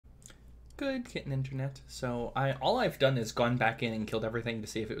good getting internet. So all I've done is gone back in and killed everything to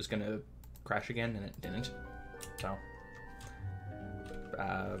see if it was going to crash again, and it didn't. So,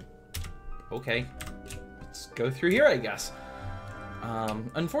 okay. Let's go through here, I guess.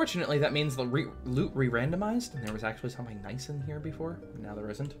 Unfortunately, that means the loot re-randomized, and there was actually something nice in here before. Now there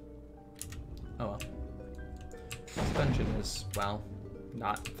isn't. Oh well. This dungeon is, well,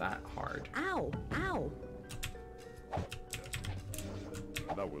 not that hard. Ow! Ow!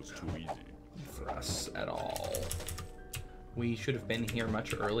 That was too easy. For us at all. We should have been here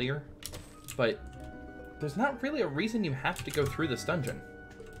much earlier, but there's not really a reason you have to go through this dungeon.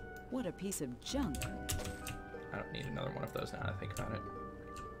 What a piece of junk. I don't need another one of those now that I think about it.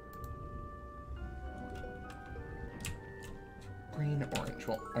 Green, orange.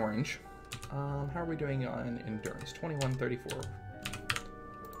 Well, orange. How are we doing on endurance? 21, 34.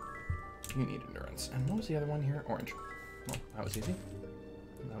 You need endurance. And what was the other one here? Orange. Well, that was easy.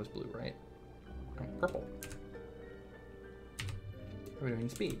 That was blue, right? Oh, purple. How are we doing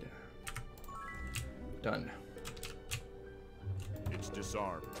speed? Done. It's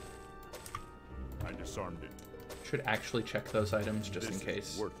disarmed. I disarmed it. Should actually check those items just in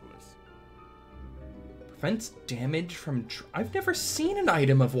case. Worthless. Prevents damage from... I've never seen an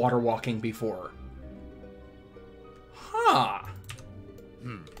item of water walking before. Huh.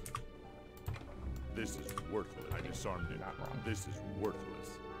 This is worthless. I disarmed it. Not wrong. This is worthless.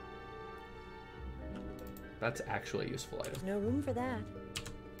 That's actually a useful item. There's no room for that.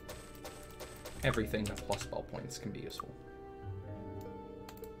 Everything that's plus spell points can be useful.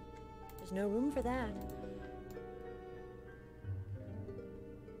 There's no room for that.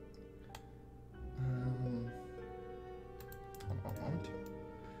 Hold on.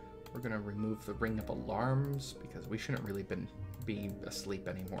 We're gonna remove the ring of alarms because we shouldn't really be asleep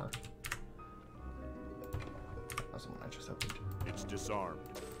anymore. That was the one I just opened. It's disarmed.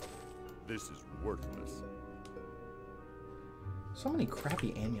 This is worthless. So many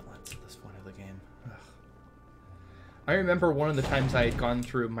crappy amulets at this point of the game. Ugh. I remember one of the times I had gone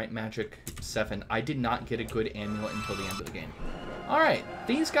through Might Magic 7, I did not get a good amulet until the end of the game. Alright,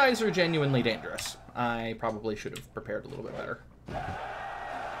 these guys are genuinely dangerous. I probably should have prepared a little bit better.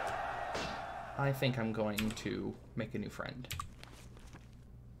 I think I'm going to make a new friend.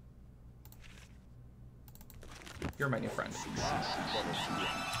 You're my new friend.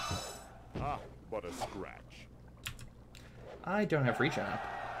 Ah, but a scratch. I don't have regen up.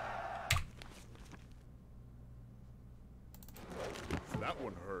 That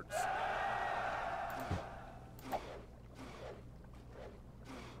one hurts.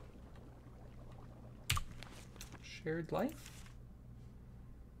 Shared life?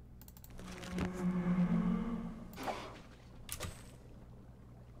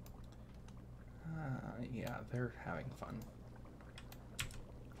 Yeah, they're having fun.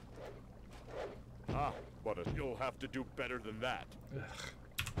 Ah, but you'll have to do better than that. Ugh.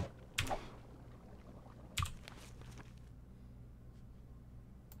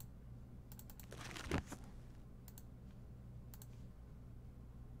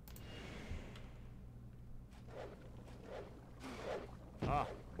 Ah,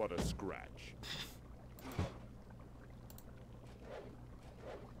 but a scratch.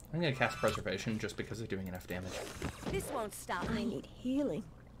 I'm gonna cast Preservation just because of doing enough damage. This won't stop me. I need healing.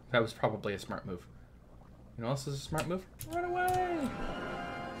 That was probably a smart move. You know what else is a smart move? Run away!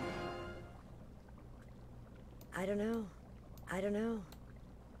 I don't know. I don't know.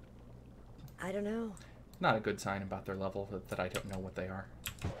 I don't know. Not a good sign about their level that I don't know what they are.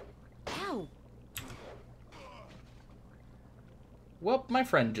 Ow! Well, my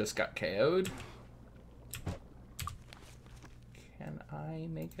friend just got KO'd. Can I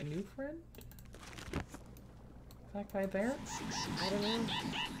make a new friend? That guy there? I don't know.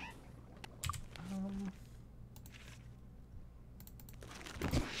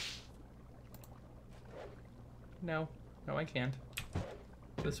 No. No, I can't.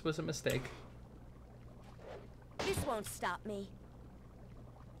 This was a mistake. This won't stop me.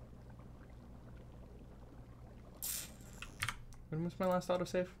 When was my last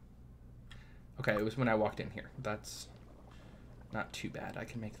autosave? Okay, it was when I walked in here. That's not too bad. I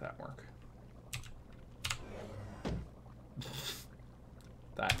can make that work.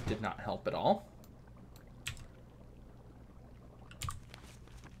 That did not help at all.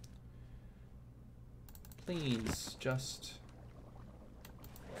 Please, just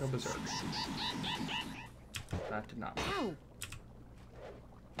go berserk. That did not work. Ow!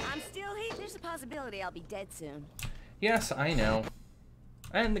 I'm still here. There's a possibility I'll be dead soon. Yes, I know.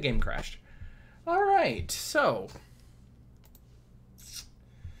 And the game crashed. Alright, so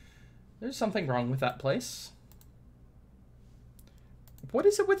there's something wrong with that place. What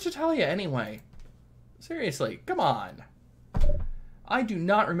is it with Chitalia anyway? Seriously, come on. I do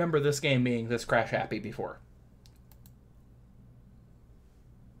not remember this game being this crash happy before.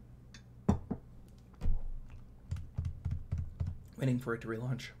 Waiting for it to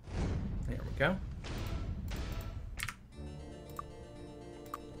relaunch. There we go.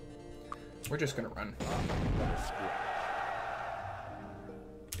 We're just gonna run.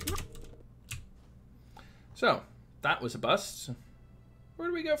 So, that was a bust. Where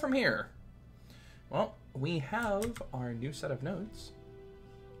do we go from here? Well, we have our new set of notes.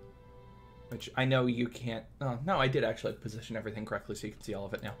 Which I know you can't... Oh, no, I did actually position everything correctly so you can see all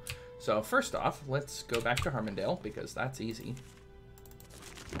of it now. So, first off, let's go back to Harmondale, because that's easy.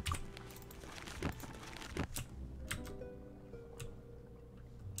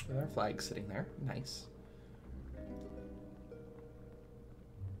 With our flag sitting there. Nice.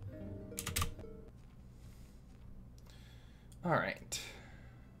 Alright.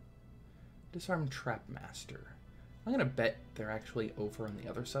 Disarm Trap Master. I'm gonna bet they're actually over on the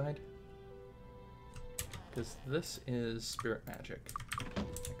other side. Because this is Spirit Magic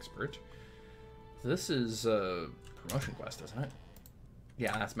Expert. This is a promotion quest, isn't it?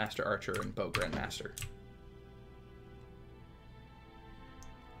 Yeah, that's Master Archer and Bow Grandmaster.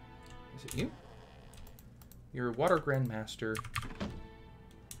 Is it you? You're Water Grandmaster.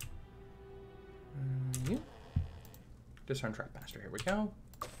 You? Disarm Trap Master. Here we go.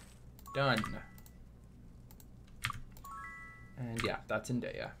 Done. And yeah, that's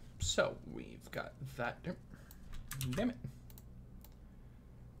Indea. So we've got that. Damn it.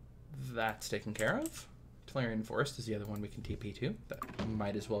 That's taken care of. Tolarian Forest is the other one we can TP to. That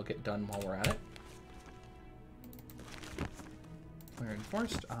might as well get done while we're at it. Tolarian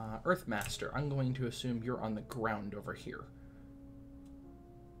Forest. Earthmaster. I'm going to assume you're on the ground over here.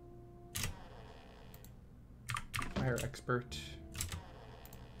 Fire Expert.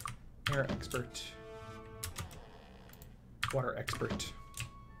 Air Expert. Water Expert.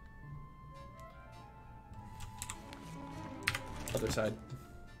 Other side.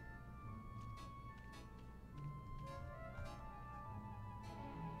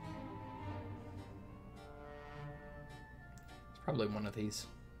 It's probably one of these.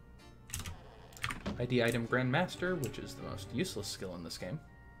 ID Item Grandmaster, which is the most useless skill in this game.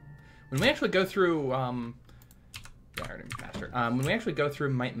 When we actually go through, yeah, I already Master. When we actually go through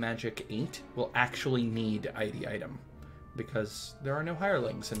Might Magic 8, we'll actually need ID Item, because there are no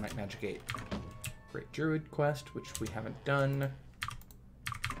hirelings in Might Magic 8. Great Druid quest, which we haven't done.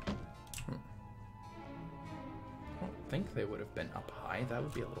 I don't think they would have been up high. That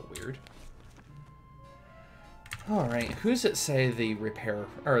would be a little weird. Alright, who's it say the repair,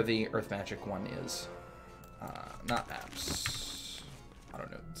 or the Earth Magic one is? Not apps. Auto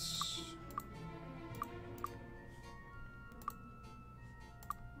notes.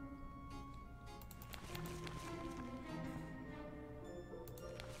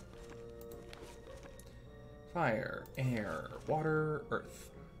 Fire, air, water, earth.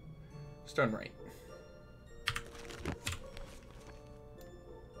 Stone right.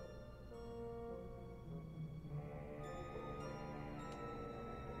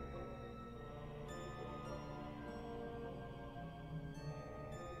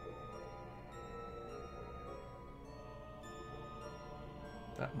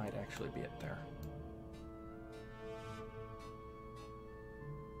 That might actually be it there.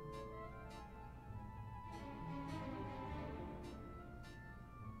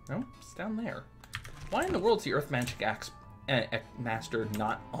 No, it's down there. Why in the world is the Earth Magic Axe Master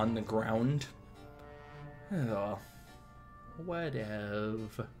not on the ground? Oh,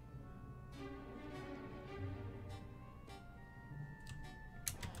 whatever.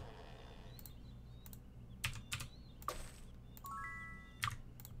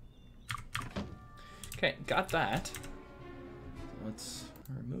 Okay, got that. Let's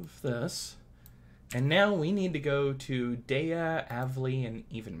remove this. And now we need to go to Dea, Avli, and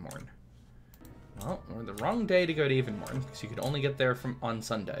Evenmorn. Well, we're the wrong day to go to Evenmorn, because you could only get there from on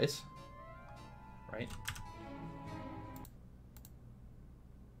Sundays. Right?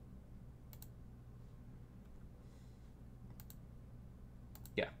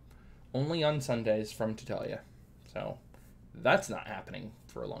 Yeah. Only on Sundays from Titalia. So, that's not happening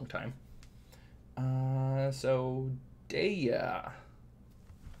for a long time. So, Dea.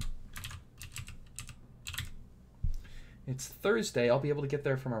 It's Thursday. I'll be able to get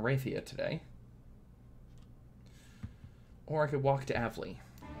there from Arathia today. Or I could walk to Avli.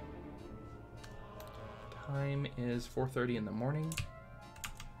 Time is 4:30 in the morning.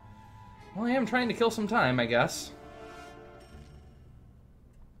 Well, I am trying to kill some time, I guess.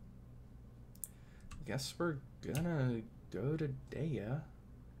 I guess we're gonna go to Daya.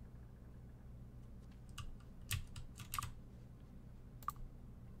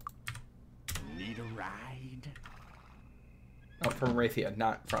 Need a ride? Oh, from Rathia,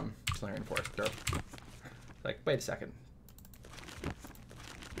 not from Solarian Forest Grove. Like, wait a second.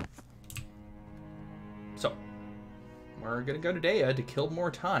 So, we're gonna go to Daya to kill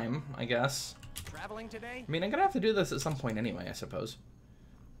more time, I guess. Traveling today? I mean, I'm gonna have to do this at some point anyway, I suppose.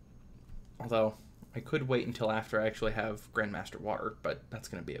 Although, I could wait until after I actually have Grandmaster Water, but that's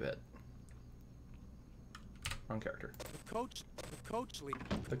gonna be a bit. Wrong character. The coach leaves.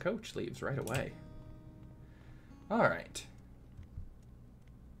 The coach leaves right away. Alright.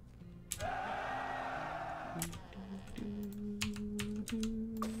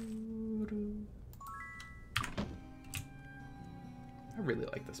 I really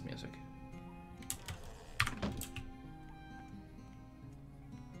like this music.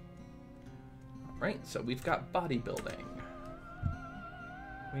 Alright, so we've got bodybuilding.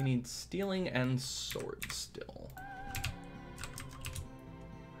 We need stealing and swords still.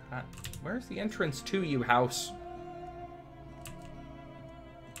 Where's the entrance to you, house?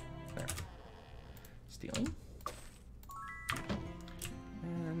 There. Stealing.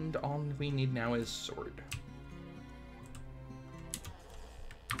 And all we need now is sword.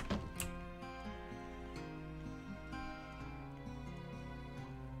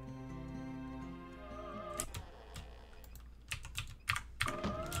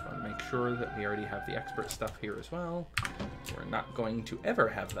 Sure that we already have the expert stuff here as well. We're not going to ever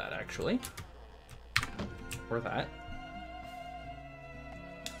have that, actually. Or that.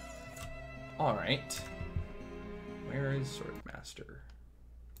 Alright. Where is Swordmaster?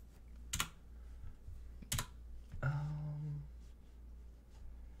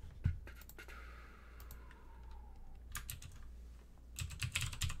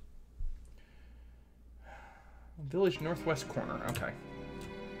 Village northwest corner, okay.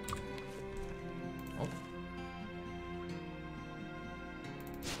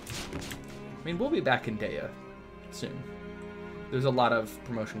 I mean, we'll be back in Daya soon. There's a lot of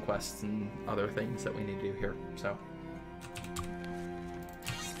promotion quests and other things that we need to do here, so.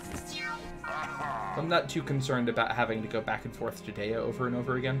 I'm not too concerned about having to go back and forth to Daya over and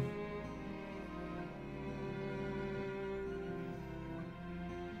over again.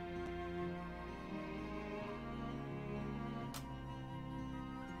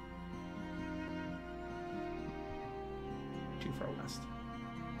 Too far west.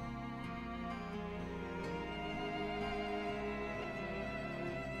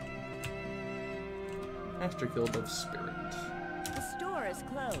 Master Guild of Spirit. The store is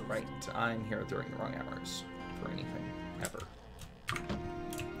closed. Right, I'm here during the wrong hours for anything, ever.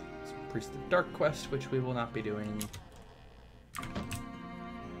 Some Priest of Dark quest, which we will not be doing.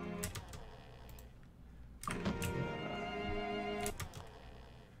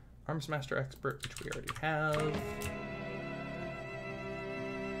 Arms Master Expert, which we already have.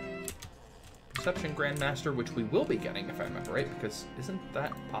 Perception Grandmaster, which we will be getting, if I remember right, because isn't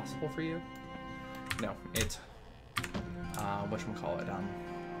that possible for you? No, it's, whatchamacallit,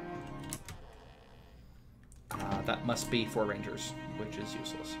 that must be for Rangers, which is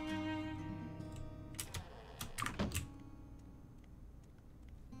useless.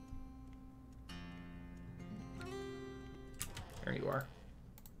 There you are.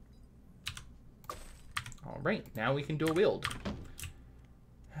 Alright, now we can dual wield.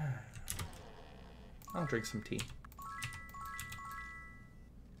 I'll drink some tea.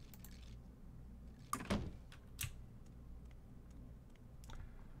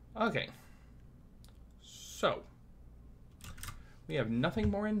 Okay, so we have nothing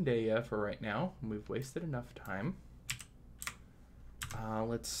more in Daya for right now. We've wasted enough time.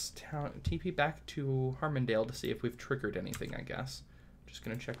 Let's TP back to Harmondale to see if we've triggered anything, I guess. Just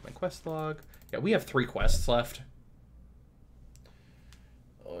gonna check my quest log. Yeah, we have 3 quests left.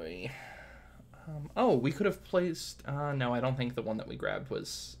 Oy. Oh, we could have placed... no, I don't think the one that we grabbed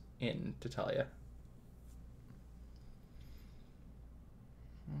was in Tatalia.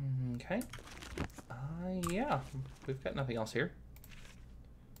 Okay. Yeah, we've got nothing else here.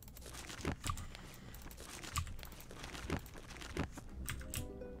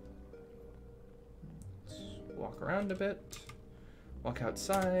 Let's walk around a bit. Walk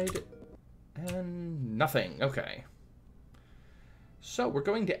outside. And nothing. Okay. So, we're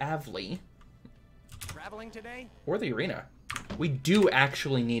going to Avli. Traveling today? Or the arena. We do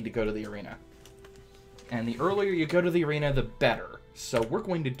actually need to go to the arena. And the earlier you go to the arena, the better. So we're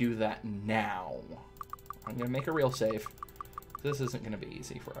going to do that now. I'm going to make a real save. This isn't going to be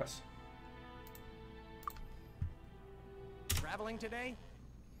easy for us. Traveling today?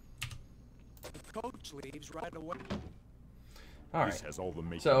 The coach leaves right away. All This right. has all the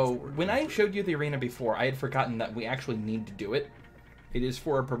makings So for when I adventure. showed you the arena before, I had forgotten that we actually need to do it. It is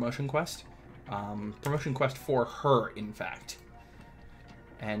for a promotion quest. Promotion quest for her, in fact.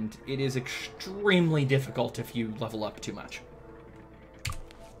 And it is extremely difficult if you level up too much.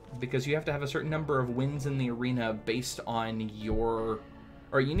 Because you have to have a certain number of wins in the arena based on your...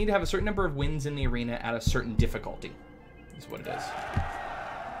 Or you need to have a certain number of wins in the arena at a certain difficulty. Is what it is.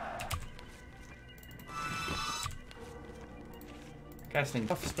 Casting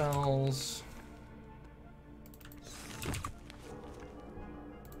buff spells.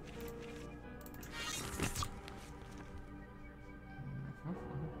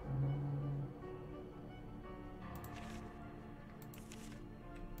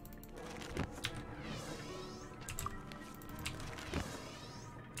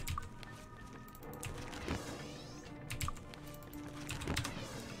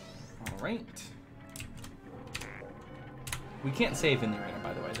 Alright. We can't save in the arena,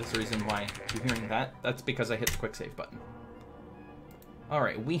 by the way. That's the reason why you're hearing that. That's because I hit the quick save button.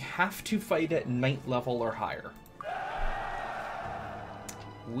 Alright, we have to fight at night level or higher.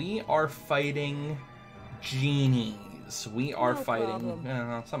 We are fighting genies. We are No fighting...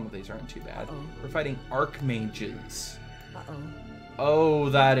 problem. some of these aren't too bad. Uh-oh. We're fighting archmages. Uh-oh. Oh,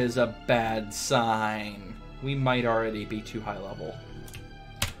 that is a bad sign. We might already be too high level.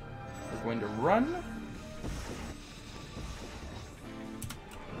 We're going to run.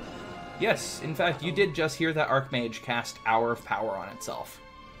 Yes, in fact, you did just hear that Archmage cast Hour of Power on itself.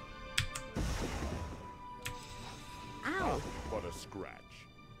 Ow! What a scratch.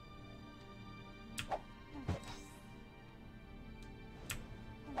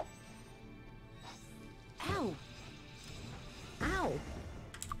 Ow! Ow!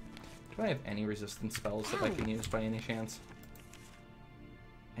 Do I have any resistance spells that I can use by any chance?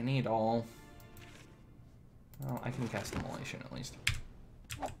 Any at all? Well, I can cast Immolation at least.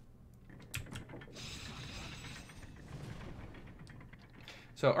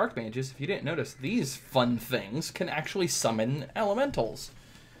 So Archmages, if you didn't notice, these fun things can actually summon elementals.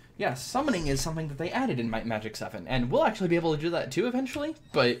 Yeah, summoning is something that they added in Might and Magic 7, and we'll actually be able to do that too eventually,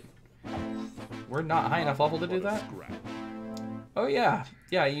 but we're not high enough level to do that. Oh yeah,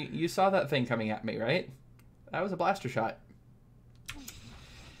 yeah, you saw that thing coming at me, right? That was a blaster shot.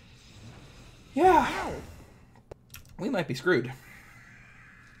 Yeah, we might be screwed.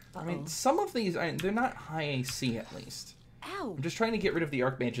 I mean, some of these, they're not high AC at least. Ow! I'm just trying to get rid of the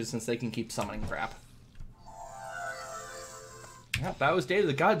Archmages since they can keep summoning crap. Yep, that was Day of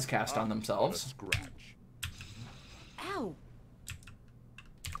the Gods cast on themselves. Scratch. Ow!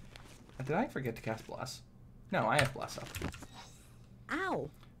 Did I forget to cast Bless? No, I have Bless up.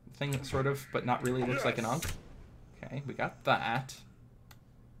 Ow! Thing that sort of, but not really looks like an Ankh. Okay, we got that.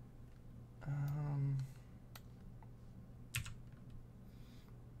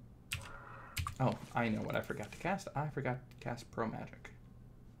 Oh, I know what I forgot to cast. I forgot to cast Pro Magic.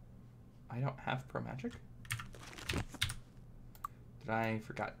 I don't have Pro Magic. Did I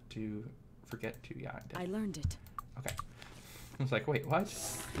forget to? Yeah, I did. I learned it. Okay. I was like, wait, what?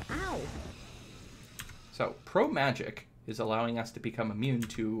 Ow! So, Pro Magic is allowing us to become immune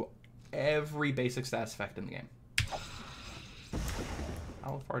to every basic status effect in the game.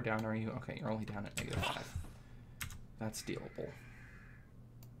 How far down are you? Okay, you're only down at -5. That's dealable.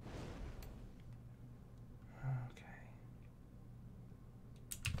 Okay.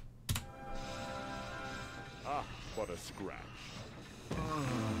 Ah, what a scratch.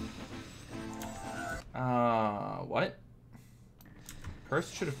 What?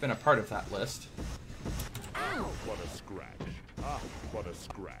 Cursed should have been a part of that list. Ow! What a scratch. Ah, what a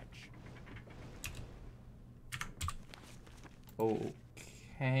scratch.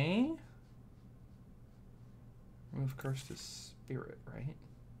 Okay. Remove Cursed to Spirit, right?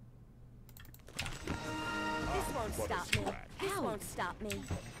 This won't What a stop me. scratch. This won't stop me.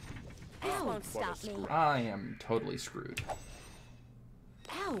 This won't stop me. I am totally screwed.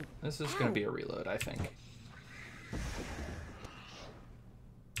 Ow! This is going to be a reload, I think.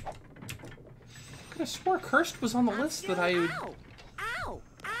 Could have swore Cursed was on the list that I... Ow! Ow!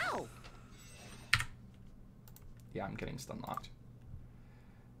 Ow! Yeah, I'm getting stun locked.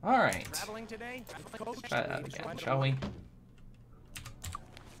 Alright. Traveling today? Coach Try that leaves again, right shall we?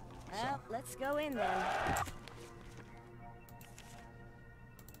 Well, let's go in then.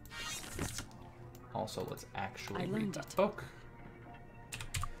 Also, let's actually I read learned that it. book.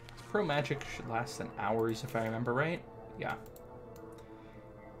 Pro Magic should last an hours, if I remember right. Yeah.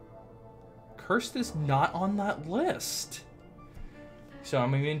 Cursed is not on that list. So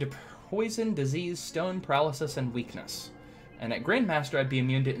I'm immune to poison, disease, stone, paralysis, and weakness. And at Grandmaster, I'd be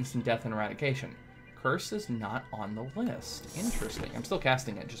immune to instant death and eradication. Curse is not on the list. Interesting. I'm still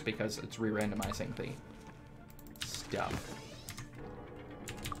casting it just because it's re-randomizing the stuff.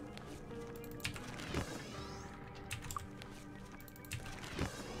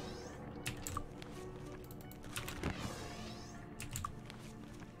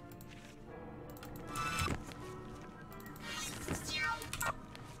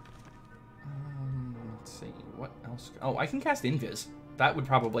 Let's see. What else? Oh, I can cast Invis. That would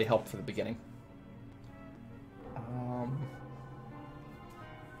probably help for the beginning.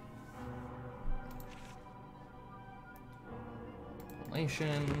 I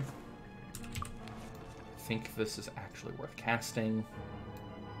think this is actually worth casting.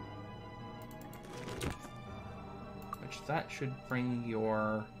 Which that should bring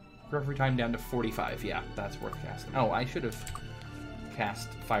your recovery time down to 45. Yeah, that's worth casting. Oh, I should have cast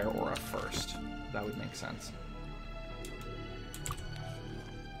Fire Aura first. That would make sense.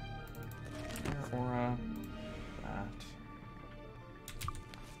 Fire Aura. That.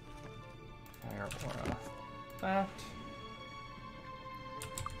 Fire Aura. That.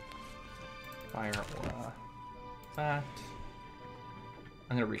 Fire Aura. That.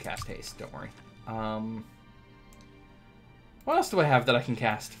 I'm gonna recast Haste, don't worry. What else do I have that I can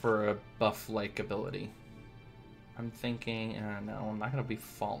cast for a buff-like ability? I'm thinking, no, I'm not gonna be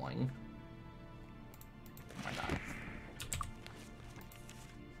falling. Why not?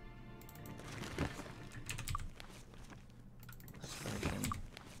 Restoration.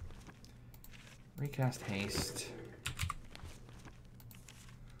 Recast Haste.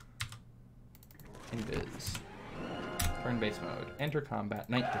 Invis. Turn-based mode. Enter combat.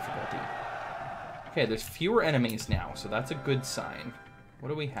 Night difficulty. Okay, there's fewer enemies now, so that's a good sign. What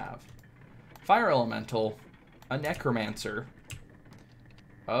do we have? Fire Elemental. A Necromancer.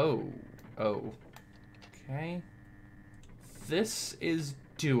 Oh. Oh. Okay. This is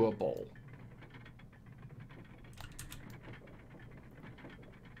doable.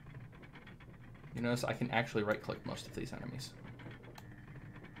 You notice I can actually right-click most of these enemies.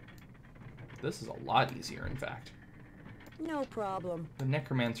 This is a lot easier, in fact. No problem. The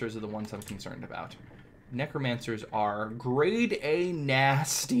Necromancers are the ones I'm concerned about. Necromancers are grade A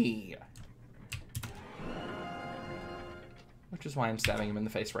nasty. Which is why I'm stabbing him in the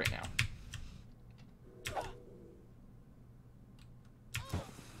face right now.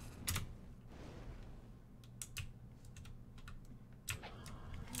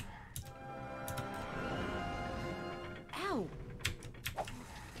 Ow!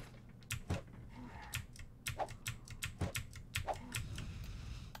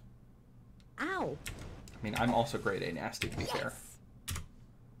 Ow! I mean, I'm also grade A nasty, to be fair.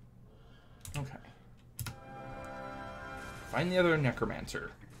 Okay. Find the other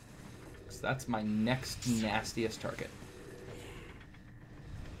Necromancer. So that's my next nastiest target.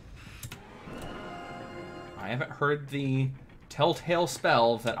 I haven't heard the telltale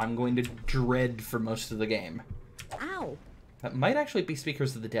spell that I'm going to dread for most of the game. Ow! That might actually be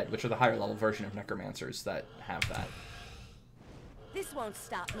Speakers of the Dead, which are the higher level version of Necromancers that have that. This won't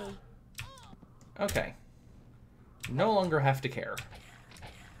stop me. Okay. No longer have to care.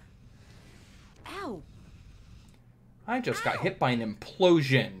 Ow! I just got hit by an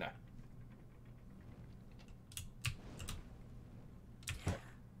implosion.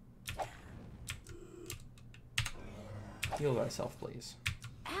 Heal thyself, please.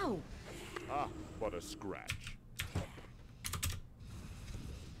 Ow! Ah, what a scratch.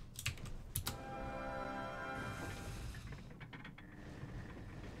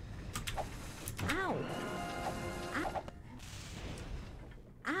 Ow! Ow!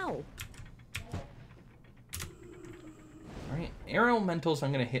 Ow! Alright, air elementals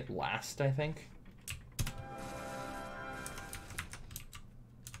I'm gonna hit last, I think.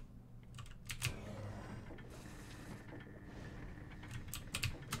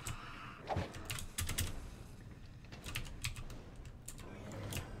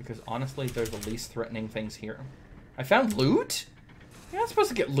 Because honestly, they're the least threatening things here. I found loot? You're not supposed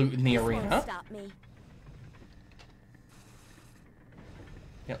to get loot in the This arena. won't stop me.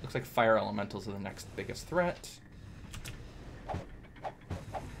 Yeah, it looks like fire elementals are the next biggest threat.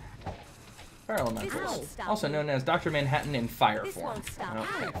 Fire elementals, Ow. also known as Dr. Manhattan in fire This form. won't stop.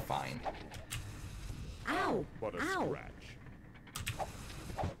 Okay, Ow. fine. Ow! What a Ow! scratch.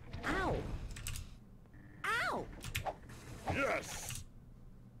 Ow! Ow! Yes!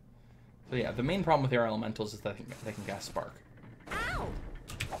 So yeah, the main problem with air elementals is that they can cast spark. Ow!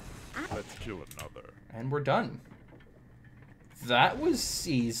 Let's kill another. And we're done. That was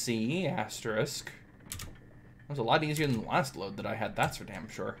easy, asterisk. That was a lot easier than the last load that I had, that's for damn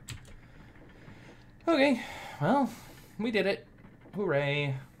sure. Okay, well, we did it.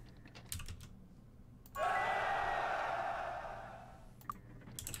 Hooray.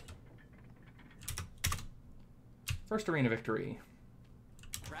 First arena victory.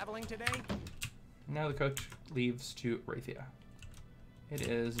 Traveling today? Now the coach leaves to Rathia. It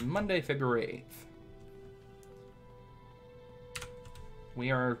is Monday, February 8th.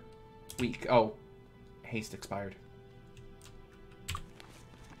 We are weak. Oh, haste expired. It's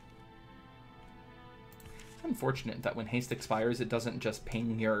unfortunate that when haste expires, it doesn't just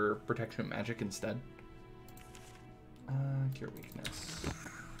ping your protection magic instead. Cure weakness.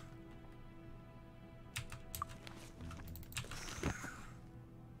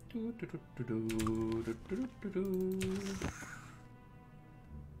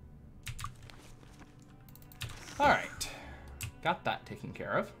 Alright. Got that taken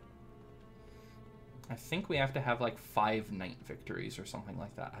care of. I think we have to have like 5 night victories or something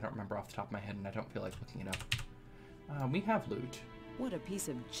like that. I don't remember off the top of my head and I don't feel like looking it up. We have loot. What a piece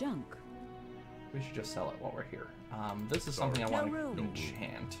of junk. We should just sell it while we're here. This is something I want to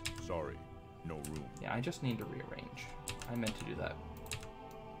enchant. Sorry, no room. Yeah, I just need to rearrange. I meant to do that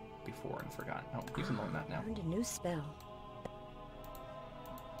before and forgot. Oh, you can learn that now. Learned a new spell.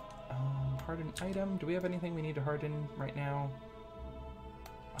 Harden item. Do we have anything we need to harden right now?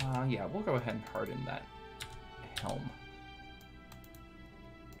 Yeah, we'll go ahead and harden that helm.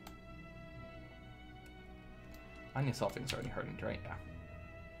 Anya Selfing's already hardened, right? Yeah.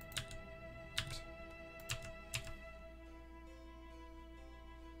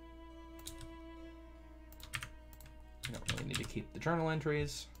 We don't really need to keep the journal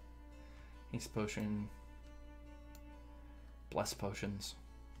entries. Haste potion. Bless potions.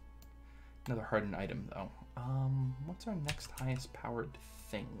 Another hardened item, though. What's our next highest powered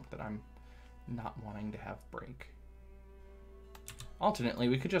thing that I'm not wanting to have break? Alternately,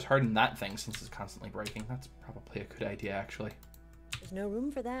 we could just harden that thing since it's constantly breaking. That's probably a good idea, actually. There's no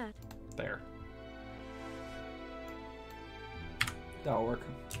room for that. There. That'll work.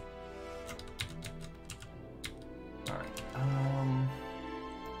 Alright.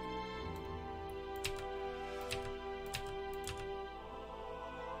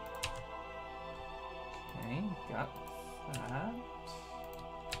 Okay, got that.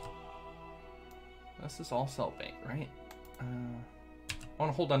 This is all cell bait, right? I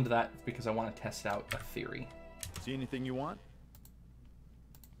want to hold on to that because I want to test out a theory. See anything you want?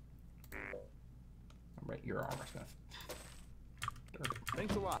 Alright, your armor smith. Dirty.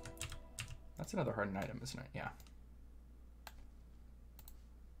 Thanks a lot. That's another hardened item, isn't it? Yeah.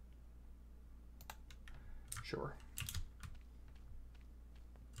 Sure.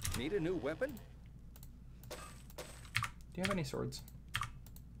 Need a new weapon? Do you have any swords?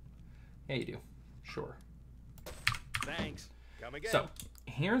 Yeah, you do. Sure. Thanks. Come again. So,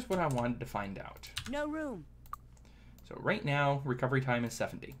 here's what I wanted to find out. No room. So right now, recovery time is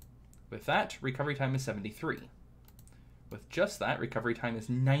 70. With that, recovery time is 73. With just that, recovery time is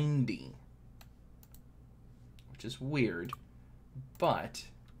 90. Which is weird, but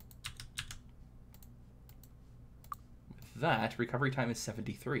with that, recovery time is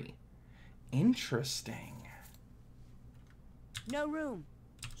 73. Interesting. No room.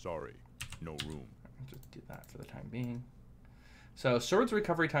 Sorry, no room. I'll just do that for the time being. So sword's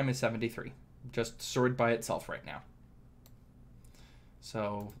recovery time is 73. Just sword by itself right now.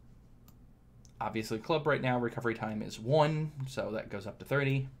 So obviously club right now, recovery time is 1, so that goes up to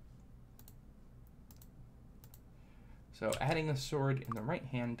 30. So adding the sword in the right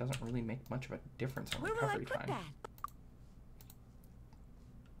hand doesn't really make much of a difference on Where will I recovery put time. that?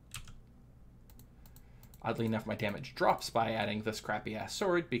 Oddly enough, my damage drops by adding this crappy-ass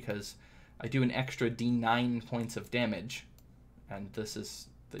sword because I do an extra D9 points of damage, and this is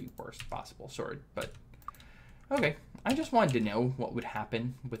the worst possible sword, but okay. I just wanted to know what would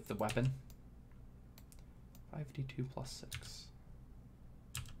happen with the weapon. 5d2 plus 6.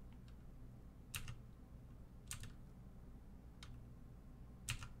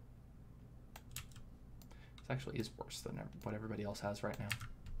 This actually is worse than what everybody else has right now.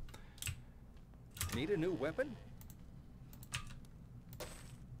 Need a new weapon?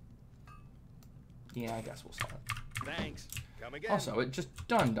 Yeah, I guess we'll sell it. Thanks. Come again. Also, it just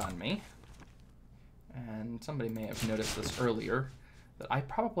dawned on me, and somebody may have noticed this earlier, that I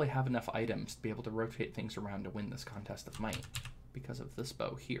probably have enough items to be able to rotate things around to win this contest of might because of this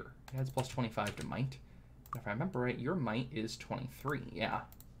bow here. It adds plus 25 to might. And if I remember right, your might is 23, yeah.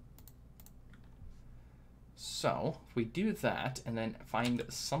 So, if we do that and then find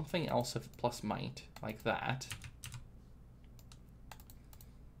something else of plus might, like that,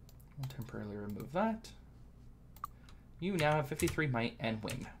 we'll temporarily remove that. You now have 53 might and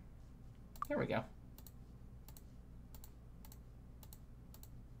win. There we go.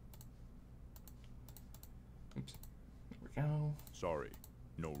 Oops. There we go. Sorry,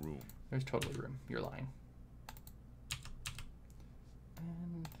 no room. There's totally room. You're lying.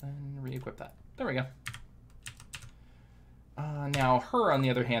 And then re-equip that. There we go. Now, her, on the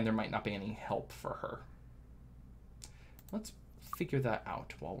other hand, there might not be any help for her. Let's figure that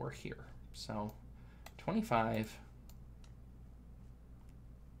out while we're here. So, 25.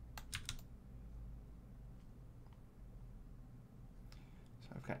 So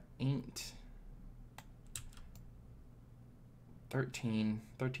I've got 8. 13.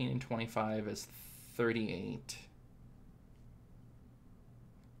 13 and 25 is 38.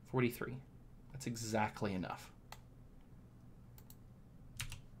 43. That's exactly enough.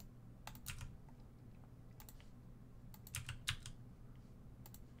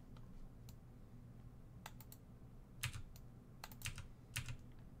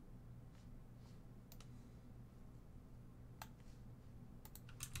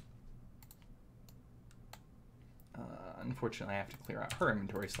 Unfortunately, I have to clear out her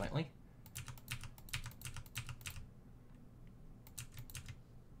inventory slightly.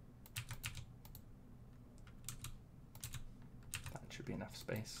 That should be enough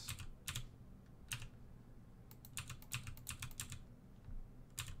space.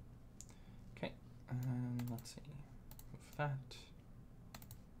 Okay, and let's see. Move that.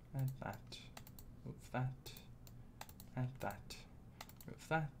 Add that. Move that. Add that. Move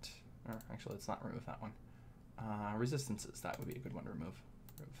that. Or actually, let's not remove that one. Resistances, that would be a good one to remove.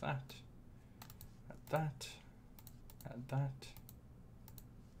 Remove that. Add that. Add that.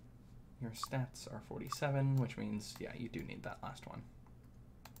 Your stats are 47, which means, yeah, you do need that last one.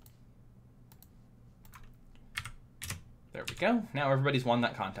 There we go. Now everybody's won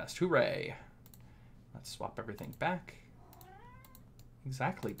that contest. Hooray! Let's swap everything back.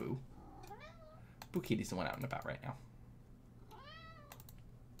 Exactly, Boo. Boo Kitty's the one out and about right now.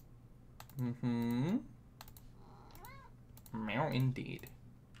 Mm-hmm. Meow, indeed.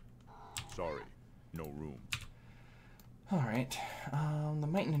 Sorry, no room. Alright. The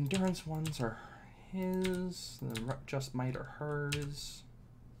might and endurance ones are his. The just might are hers.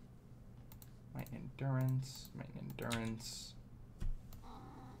 Might and endurance. Might and endurance.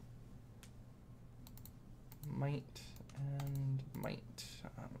 Might and might.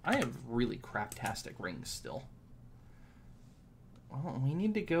 I have really craptastic rings still. Well, we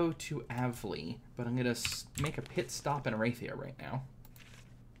need to go to Avli, but I'm going to make a pit stop in Arathia right now.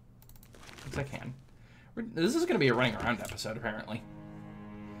 Because I can. This is going to be a running around episode, apparently.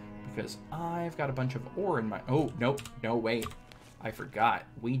 Because I've got a bunch of ore in my... Oh, nope. No, wait. I forgot.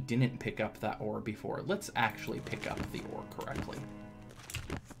 We didn't pick up that ore before. Let's actually pick up the ore correctly.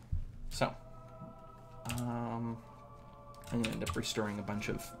 So. I'm going to end up restoring a bunch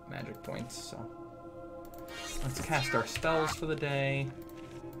of magic points, so... Let's cast our spells for the day.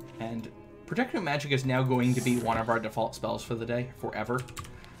 And Protection Magic is now going to be one of our default spells for the day, forever.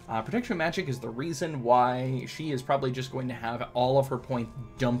 Protection Magic is the reason why she is probably just going to have all of her points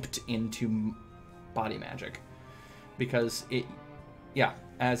dumped into Body Magic. Because it, yeah,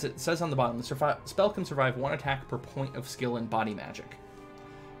 as it says on the bottom, the spell can survive 1 attack per point of skill in Body Magic.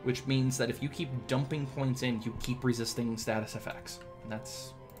 Which means that if you keep dumping points in, you keep resisting status effects. And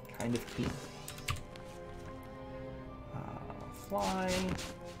that's kind of key. Fly.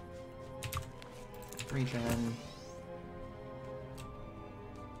 Regen.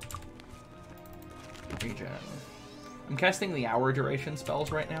 Regen. I'm casting the hour duration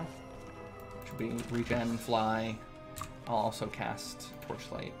spells right now. Should be regen, fly. I'll also cast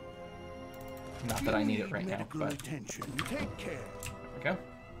torchlight. Not that I need it right now, but attention. Take care. There we go.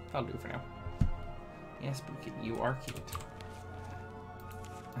 That'll do for now. Yes, Spooky, you are cute.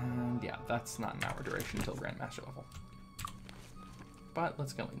 And yeah, that's not an hour duration until Grandmaster level. But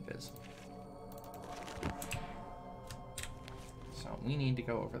let's go invis. So we need to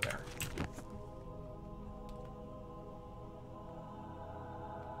go over there.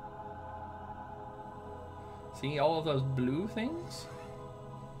 See all of those blue things?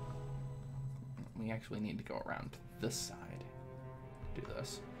 We actually need to go around this side to do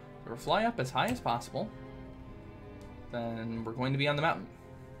this. So we'll fly up as high as possible. Then we're going to be on the mountain.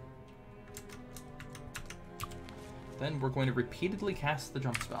 Then we're going to repeatedly cast the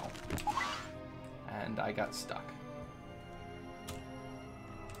jump spell. And I got stuck.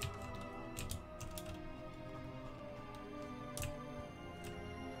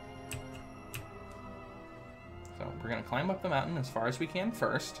 So we're going to climb up the mountain as far as we can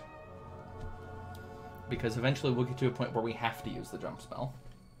first. Because eventually we'll get to a point where we have to use the jump spell.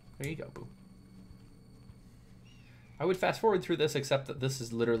 There you go, Boo. I would fast forward through this, except that this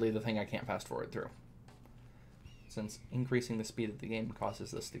is literally the thing I can't fast forward through. Since increasing the speed of the game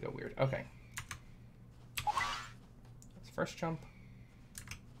causes this to go weird. Okay. That's first jump.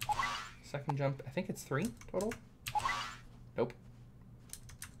 Second jump. I think it's 3 total. Nope.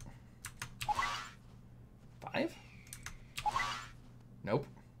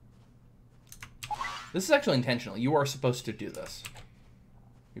 This is actually intentional. You are supposed to do this.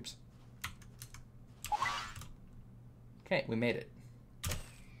 Oops. Okay, we made it.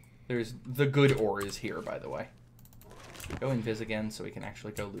 There's the good ore is here, by the way. Go invis again so we can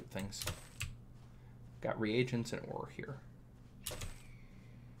actually go loot things. Got reagents and ore here.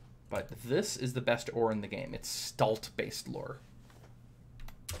 But this is the best ore in the game. It's Stalt-based lore.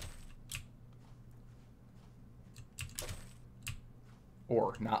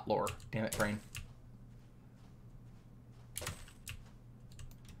 Ore, not lore. Damn it, brain.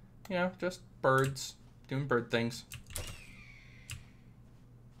 You know, just birds doing bird things.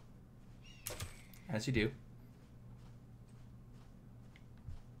 As you do.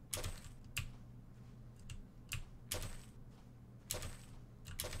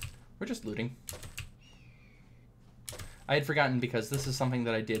 We're just looting. I had forgotten because this is something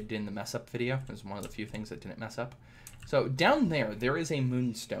that I did in the mess up video. It was one of the few things that didn't mess up. So down there is a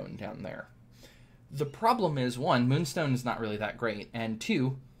moonstone down there. The problem is, one, moonstone is not really that great, and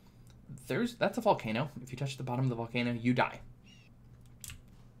two, that's a volcano. If you touch the bottom of the volcano, you die.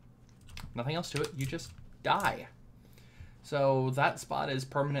 Nothing else to it. You just die. So that spot is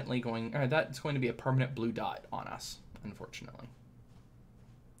permanently going... that's going to be a permanent blue dot on us, unfortunately.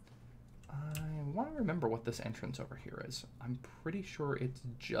 I want to remember what this entrance over here is. I'm pretty sure it's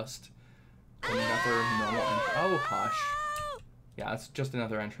just another normal entrance. Oh, hush. Yeah, it's just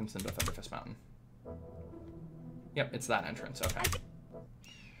another entrance into Thunderfist Mountain. Yep, it's that entrance. Okay.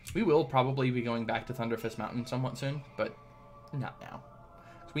 We will probably be going back to Thunderfist Mountain somewhat soon, but not now.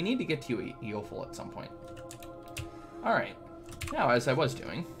 We need to get to Eoful at some point. Alright. Now, as I was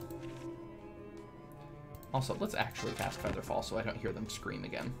doing... Also, let's actually cast Featherfall so I don't hear them scream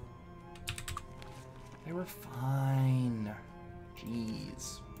again. They were fine.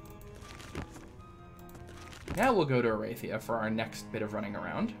 Jeez. Now we'll go to Arathia for our next bit of running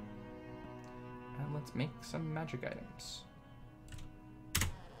around. And let's make some magic items.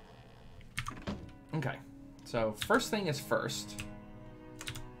 Okay. So, first thing is first...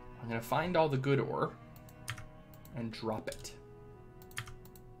 I'm going to find all the good ore and drop it.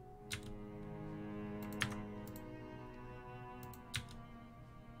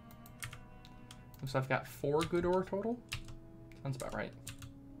 Looks like I've got 4 good ore total. Sounds about right.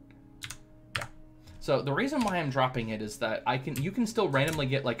 Yeah. So the reason why I'm dropping it is that you can still randomly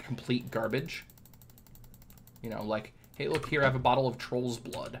get like complete garbage. You know, like, hey, look here, I have a bottle of troll's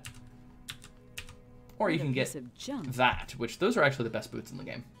blood. Or you can get that, which those are actually the best boots in the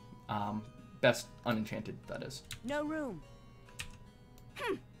game. Best unenchanted, that is. No room.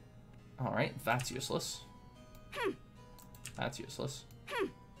 Alright, that's useless. That's useless.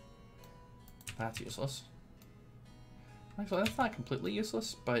 That's useless. Actually, that's not completely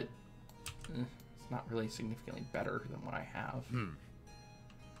useless, but it's not really significantly better than what I have.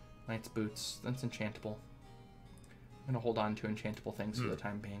 Knight's boots, that's enchantable. I'm going to hold on to enchantable things for the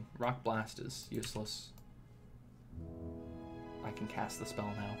time being. Rock Blast is useless. I can cast the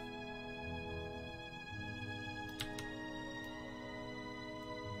spell now.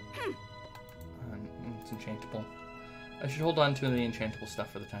 It's enchantable. I should hold on to the enchantable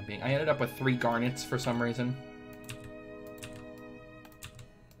stuff for the time being. I ended up with 3 garnets for some reason.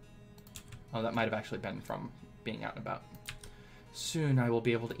 Oh, that might have actually been from being out and about. Soon I will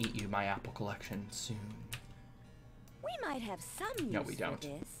be able to eat you, my apple collection. Soon. We might have some use No, we don't. for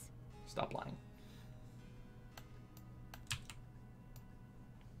this. Stop lying.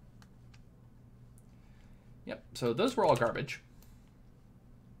 Yep, so those were all garbage.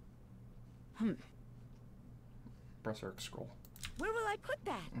 Berserk Scroll. Where will I put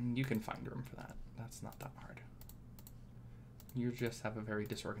that? And you can find room for that. That's not that hard. You just have a very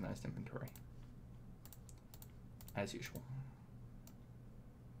disorganized inventory. As usual.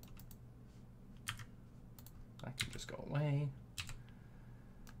 That can just go away.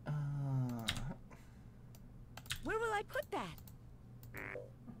 Where will I put that?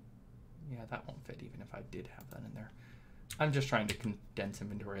 Yeah, that won't fit even if I did have that in there. I'm just trying to condense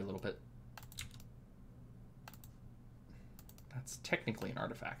inventory a little bit. That's technically an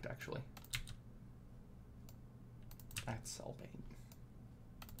artifact, actually. That's Cellbait.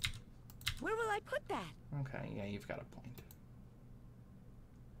 Where will I put that? Okay, yeah, you've got a point.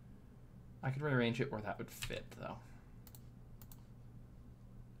 I could rearrange it where that would fit, though.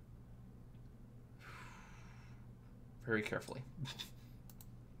 Very carefully.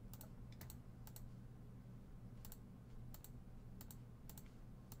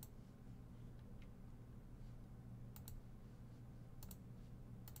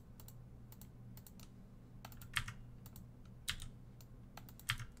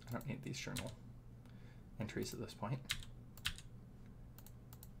 I don't need these journal entries at this point.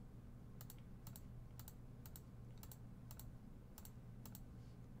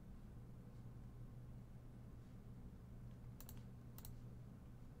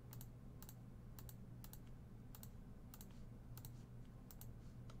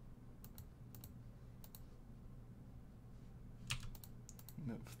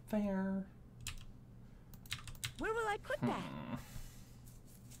 Move there. Where will I put that?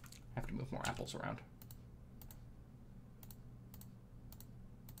 Have to move more apples around.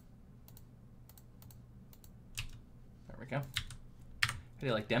 There we go. How do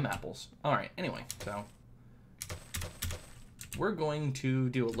you like dem apples? Alright, anyway, so we're going to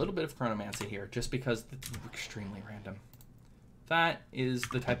do a little bit of chronomancy here, just because it's extremely random. That is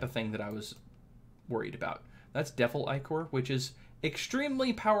the type of thing that I was worried about. That's Devil Ichor, which is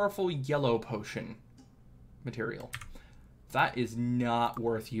extremely powerful yellow potion material. That is not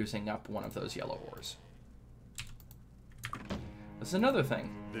worth using up one of those yellow ores. That's another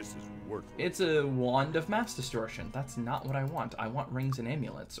thing. This is worthless. It's a wand of mass distortion. That's not what I want. I want rings and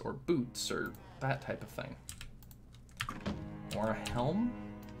amulets, or boots, or that type of thing. Or a helm?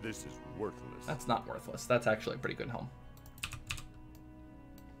 This is worthless. That's not worthless. That's actually a pretty good helm.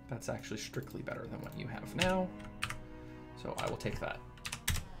 That's actually strictly better than what you have now. So I will take that.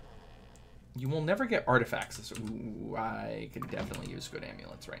 You will never get artifacts. Ooh, I can definitely use good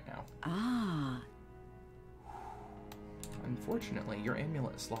amulets right now. Ah. Unfortunately, your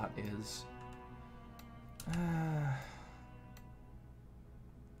amulet slot is... You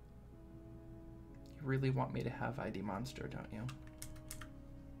really want me to have ID Monster, don't you?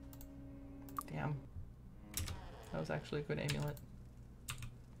 Damn. That was actually a good amulet.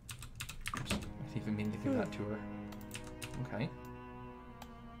 Oops, I didn't even mean to give that to her. Okay.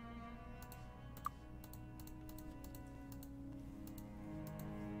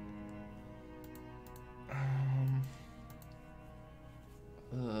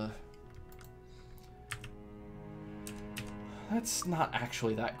 That's not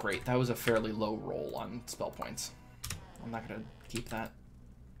actually that great. That was a fairly low roll on spell points. I'm not gonna keep that.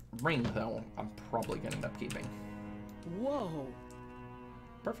 Ring, though, I'm probably gonna end up keeping. Whoa.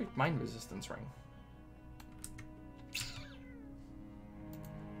 Perfect mind resistance ring.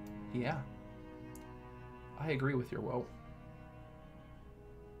 Yeah. I agree with your woe.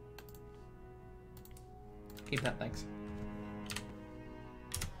 Keep that, thanks.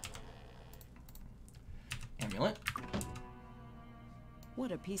 Amulet. What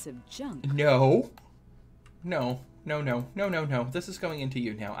a piece of junk. No. No. No, no. No, no, no. This is going into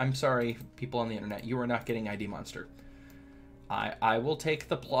you now. I'm sorry, people on the internet. You are not getting ID Monster. I will take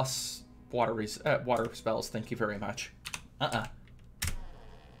the plus water spells. Thank you very much. And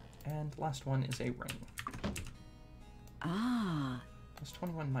last one is a ring. Ah. Plus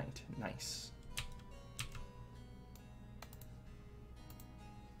 21 might. Nice.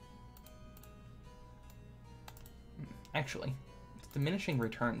 Actually, it's diminishing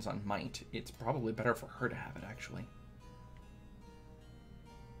returns on might. It's probably better for her to have it, actually.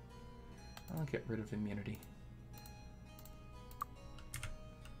 I'll get rid of immunity.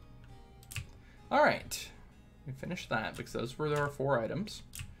 Alright. We finished that because those were our 4 items.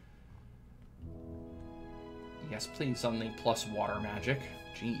 Yes, please, on the plus water magic.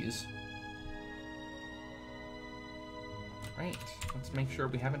 Jeez. Right. Let's make sure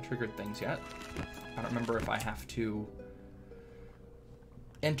we haven't triggered things yet. I don't remember if I have to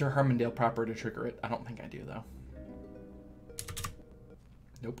enter Hermondale proper to trigger it. I don't think I do, though.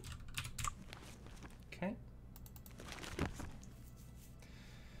 Nope. Okay.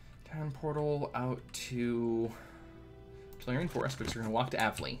 Town portal out to Twiddling Forest because we're going to walk to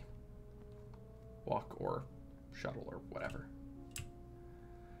Avley. Walk or shuttle or whatever.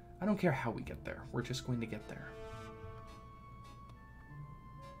 I don't care how we get there. We're just going to get there.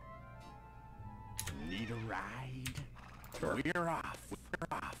 Need a ride? Sure. We're off.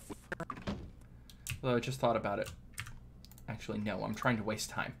 We're off. Although I just thought about it. Actually, no. I'm trying to waste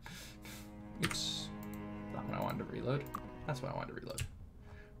time. Oops. Not what I wanted to reload. That's what I wanted to reload.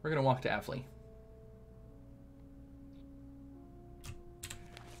 We're going to walk to Avley.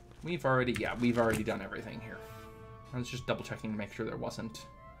 We've already done everything here. I was just double checking to make sure there wasn't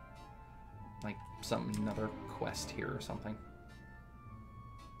like another quest here or something.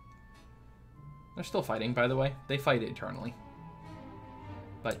 They're still fighting, by the way. They fight eternally.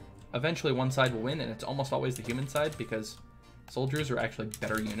 But eventually one side will win, and it's almost always the human side because soldiers are actually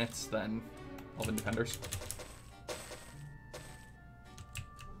better units than elven defenders.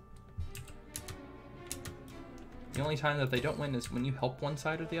 The only time that they don't win is when you help one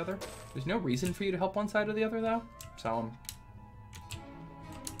side or the other. There's no reason for you to help one side or the other, though. So,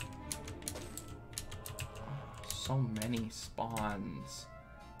 so many spawns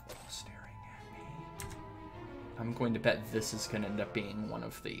all staring at me. I'm going to bet this is going to end up being one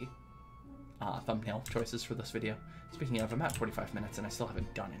of the thumbnail choices for this video. Speaking of, I'm at 45 minutes and I still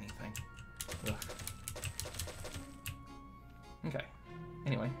haven't done anything. Ugh. Okay.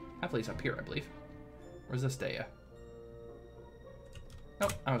 Anyway, Avley's up here, I believe. Where's this Daya?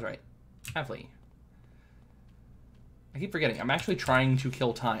 Nope, I was right. Avli. I keep forgetting. I'm actually trying to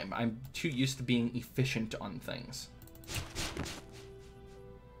kill time. I'm too used to being efficient on things.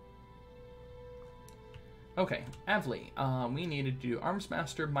 Okay, Avli. We needed to do Arms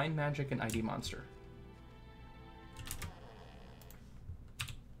Master, Mind Magic, and ID Monster.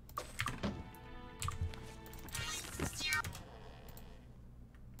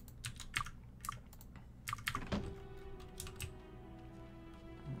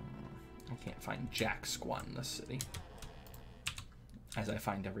 I can't find Jack Squat in this city, as I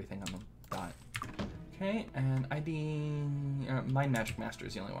find everything on the dot. Okay, and ID... Mind Magic Master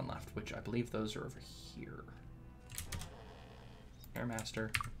is the only one left, which I believe those are over here. Air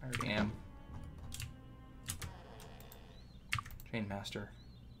Master, I already am. Chain Master.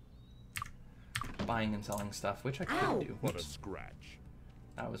 Buying and selling stuff, which I could do. What a Oops. scratch.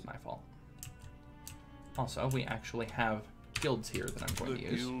 That was my fault. Also, we actually have guilds here that I'm going The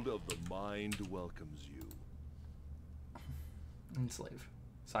to use. Guild of the Mind welcomes you. Enslave.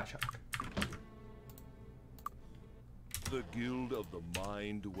 Psyshock. The Guild of the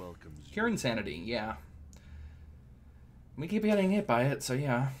Mind welcomes you. Cure Insanity, yeah. We keep getting hit by it, so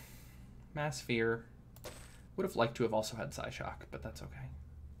yeah. Mass Fear. Would have liked to have also had Psyshock, but that's okay.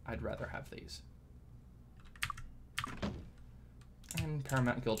 I'd rather have these. And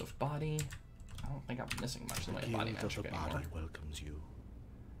Paramount Guild of Body. I don't think I'm missing much in the way of body magic anymore. Body welcomes you.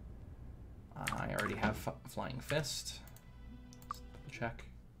 I already have Flying Fist. Let's double check.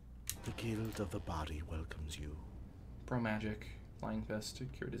 The Guild of the Body welcomes you. Pro Magic, Flying Fist,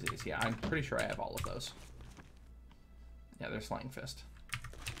 Cure Disease. Yeah, I'm pretty sure I have all of those. Yeah, there's Flying Fist.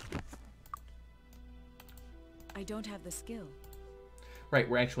 I don't have the skill. Right,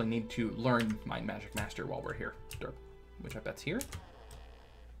 we actually need to learn Mind Magic Master while we're here. Derp. Which I bet's here.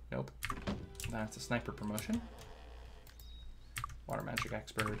 Nope. That's a sniper promotion. Water Magic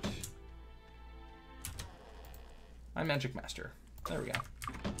Expert. Mind Magic Master. There we go.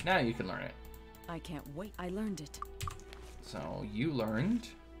 Now you can learn it. I can't wait. I learned it. So you learned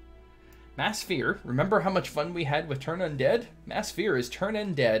Mass Fear. Remember how much fun we had with Turn Undead? Mass Fear is Turn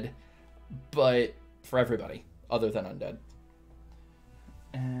Undead, but for everybody other than Undead.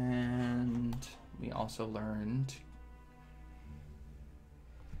 And we also learned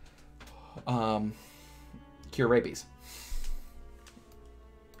Cure Rabies.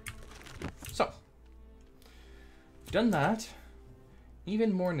 So, we've done that.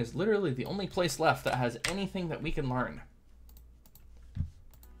 Even Morn is literally the only place left that has anything that we can learn.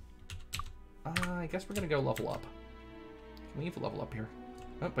 I guess we're gonna go level up. Can we even level up here?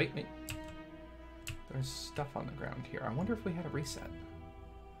 Oh, wait. There's stuff on the ground here. I wonder if we had a reset.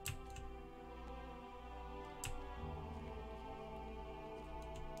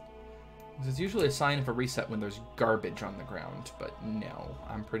 It's usually a sign of a reset when there's garbage on the ground, but no.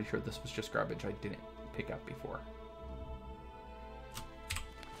 I'm pretty sure this was just garbage I didn't pick up before.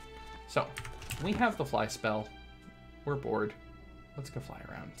 So, we have the fly spell. We're bored. Let's go fly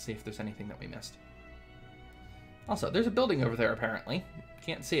around, see if there's anything that we missed. Also, there's a building over there, apparently.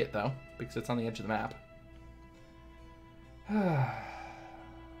 Can't see it, though, because it's on the edge of the map.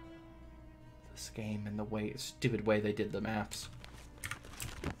 This game and the stupid way they did the maps.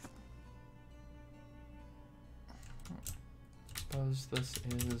 Suppose this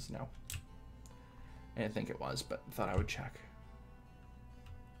is... no. I didn't think it was, but thought I would check.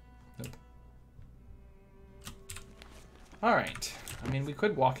 Nope. Alright. I mean, we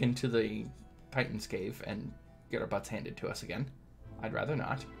could walk into the Titan's Cave and get our butts handed to us again. I'd rather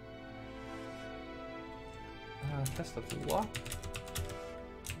not. Test of luck.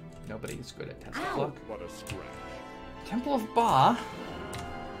 Nobody's good at test of luck. What a scratch. Temple of Ba.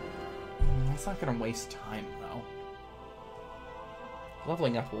 That's not going to waste time, though.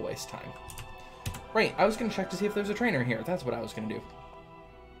 Leveling up will waste time. Right, I was going to check to see if there's a trainer here. That's what I was going to do.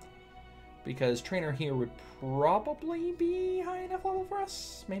 Because trainer here would probably be high enough level for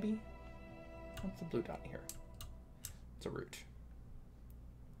us. Maybe. What's the blue dot here? It's a root.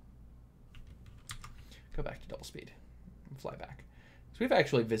 Go back to double speed and fly back. So we've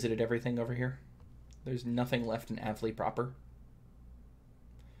actually visited everything over here. There's nothing left in Avli proper.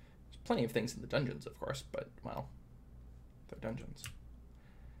 There's plenty of things in the dungeons, of course, but, well, they're dungeons.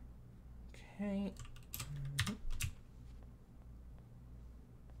 Okay.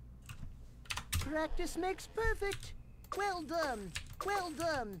 Practice makes perfect. Well done. Well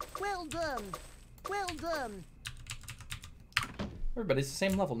done. Well done. Well done. Everybody's the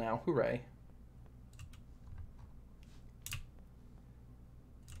same level now. Hooray.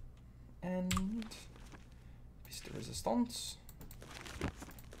 And piece de resistance.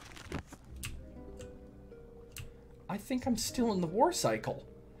 I think I'm still in the war cycle.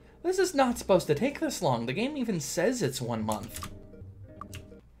 This is not supposed to take this long. The game even says it's 1 month.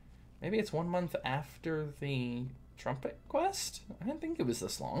 Maybe it's 1 month after the trumpet quest? I didn't think it was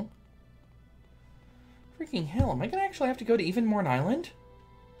this long. Freaking hell, am I gonna actually have to go to Evenmorn Island?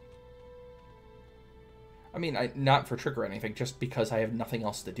 I mean, not for trick or anything, just because I have nothing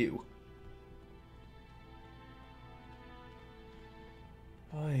else to do.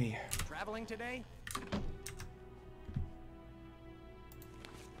 Oy. Traveling today?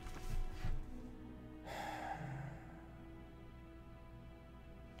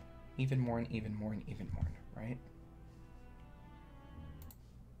 Evenmorn, right?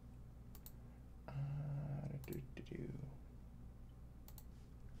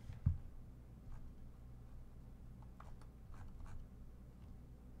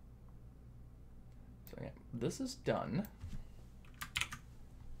 So yeah, this is done.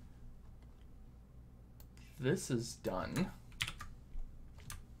 This is done.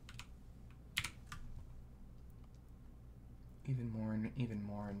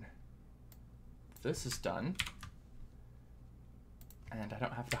 Evenmorn. This is done. And I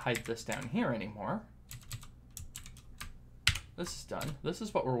don't have to hide this down here anymore. This is done. This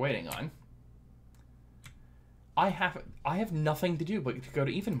is what we're waiting on. I have nothing to do but to go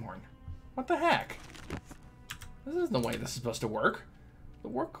to Evenmorn. What the heck? This isn't the way this is supposed to work. The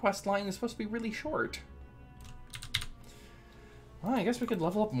work quest line is supposed to be really short. Well, I guess we could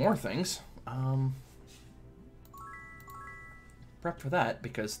level up more things. Prep for that,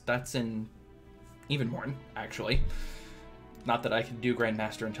 because that's in Evenmorn, actually. Not that I can do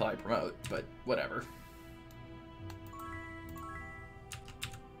Grandmaster until I promote, but whatever.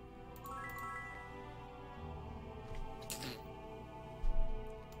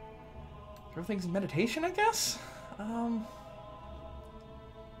 Throw things in meditation, I guess?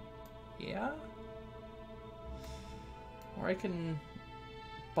 Yeah? Or I can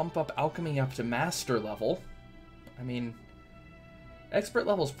bump up alchemy up to master level. I mean, expert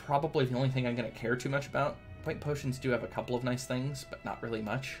level is probably the only thing I'm going to care too much about. White potions do have a couple of nice things, but not really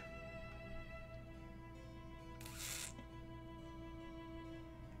much.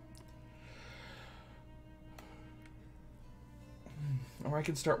 Or I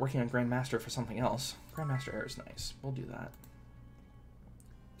could start working on Grandmaster for something else. Grandmaster Air is nice. We'll do that.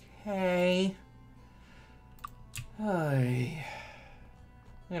 Okay. I'm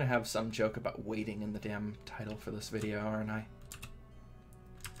gonna have some joke about waiting in the damn title for this video, aren't I?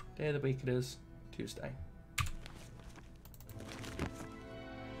 Day of the week it is. Tuesday.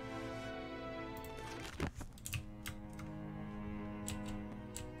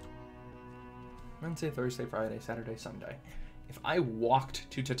 Wednesday, Thursday, Friday, Saturday, Sunday. If I walked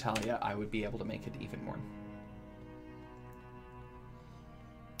to Tatalia, I would be able to make it to Evenmorn.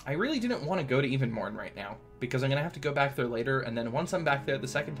 I really didn't want to go to Evenmorn right now, because I'm going to have to go back there later, and then once I'm back there the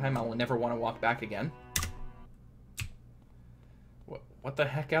second time, I will never want to walk back again. What the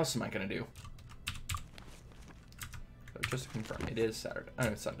heck else am I going to do? So just to confirm, it is Saturday. Oh,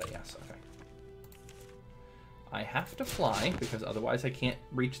 it's Sunday, yes, okay. I have to fly, because otherwise I can't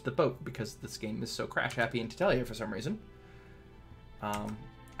reach the boat, because this game is so crash-happy in Tatalia for some reason.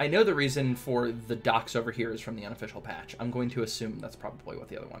 I know the reason for the docks over here is from the unofficial patch. I'm going to assume that's probably what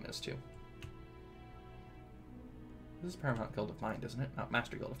the other one is, too. This is Paramount Guild of Mind, isn't it? Not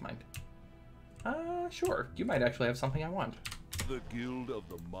Master Guild of Mind. Sure. You might actually have something I want. The Guild of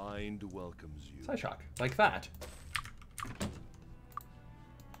the Mind welcomes you. Psyshock. Like that.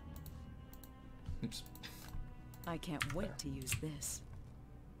 Oops. I can't wait to use this.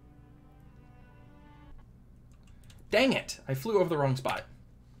 Dang it! I flew over the wrong spot.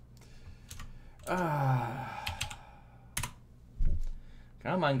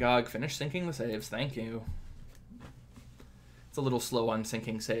 Come on, GOG. Finish syncing the saves. Thank you. It's a little slow on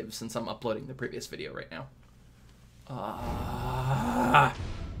syncing saves since I'm uploading the previous video right now.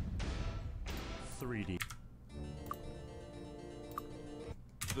 3D.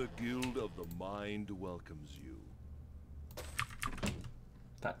 The Guild of the Mind welcomes you.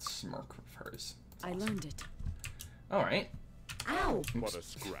 That smirk of hers. I learned it. Alright. Ow! What a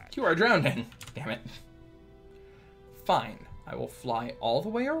scratch. You are drowning. Damn it. Fine. I will fly all the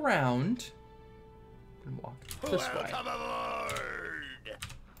way around and walk this way. Welcome aboard!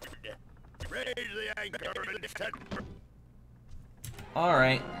 Raise the anchor and set.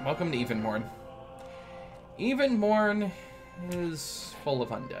 Alright, welcome to Evenmorn. Evenmorn is full of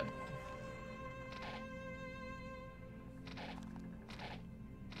undead.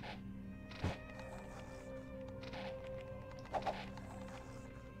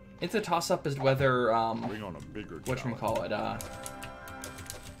 It's a toss-up as to whether, Bring on a bigger whatchamacallit,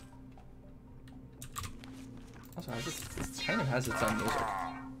 also, It kind of has its own music.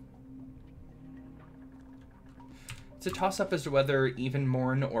 It's a toss-up as to whether Even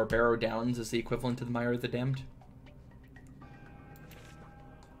Morn or Barrow Downs is the equivalent to the Mire of the Damned.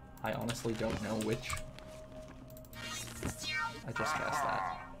 I honestly don't know which. I just guessed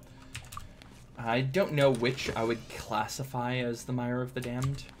that. I don't know which I would classify as the Mire of the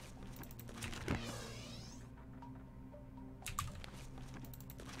Damned.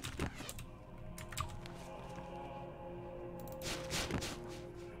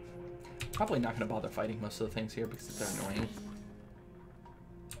 Probably not going to bother fighting most of the things here because they're annoying.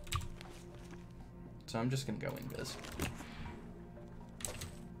 So I'm just going to go invis.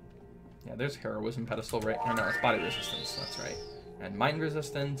 Yeah, there's heroism pedestal, right? Or no, it's body resistance, that's right. And mind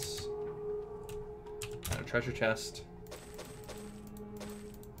resistance. And a treasure chest.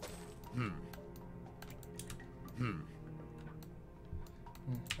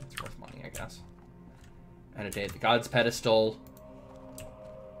 That's worth money, I guess. And a Day of the Gods pedestal.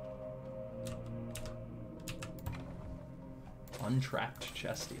 Untrapped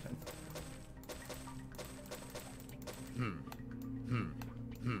chest, even.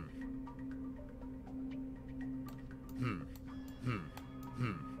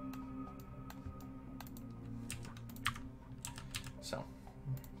 So.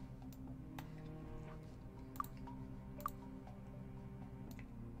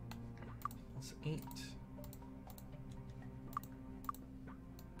 Plus 8.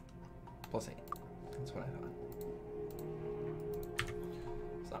 Plus 8. That's what I thought.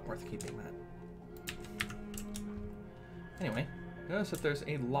 It's not worth keeping that. Anyway, notice that there's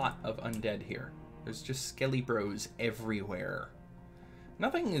a lot of undead here. There's just skelly bros everywhere.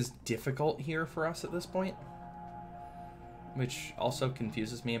 Nothing is difficult here for us at this point, which also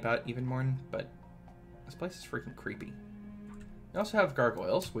confuses me about Even Morn, but this place is freaking creepy. We also have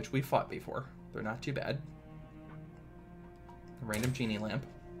gargoyles, which we fought before. They're not too bad. A random genie lamp.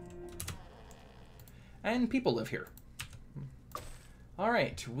 And people live here.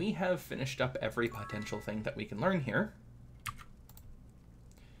 Alright, we have finished up every potential thing that we can learn here.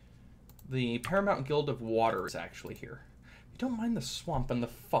 The Paramount Guild of Water is actually here. If you don't mind the swamp and the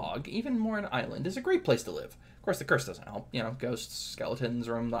fog, Even Morn Island is a great place to live. Of course, the curse doesn't help. You know, ghosts, skeletons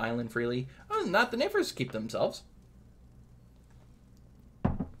roam the island freely. Other than that, the neighbors keep themselves.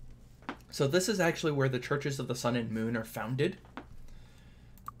 So this is actually where the Churches of the Sun and Moon are founded.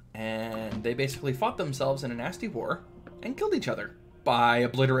 And they basically fought themselves in a nasty war and killed each other by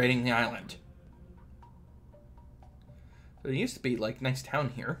obliterating the island. So it used to be, like, nice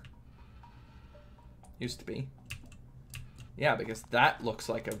town here. Used to be. Yeah, because that looks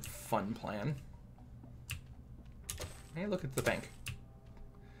like a fun plan. Hey, look at the bank.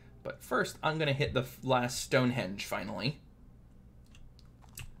 But first, I'm going to hit the last Stonehenge, finally.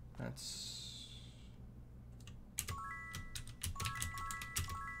 That's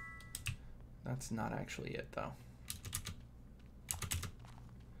not actually it, though.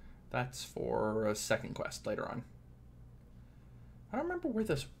 That's for a second quest later on. I don't remember where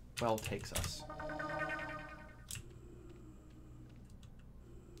this well takes us.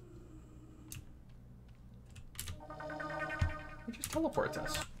 It just teleports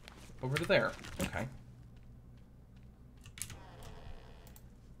us over to there. Okay.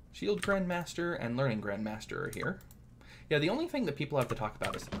 Shield Grandmaster and Learning Grandmaster are here. Yeah, the only thing that people have to talk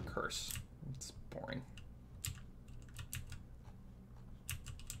about is the curse. It's boring.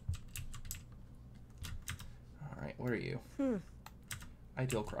 Alright, what are you?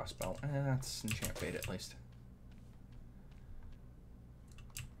 Ideal Crossbow. That's enchant bait at least.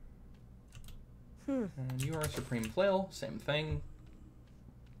 And you are Supreme Flail, same thing.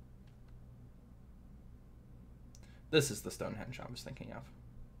 This is the Stonehenge I was thinking of.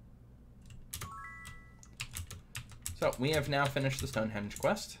 So, we have now finished the Stonehenge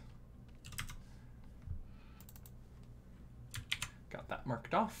quest. Got that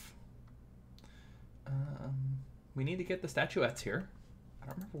marked off. We need to get the statuettes here. I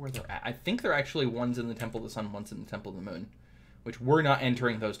don't remember where they're at. I think they're actually one's in the Temple of the Sun, one's in the Temple of the Moon. Which we're not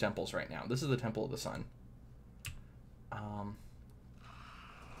entering those temples right now. This is the Temple of the Sun.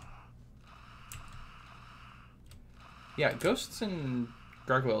 Yeah, ghosts and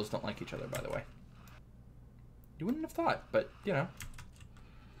gargoyles don't like each other, by the way. You wouldn't have thought, but, you know.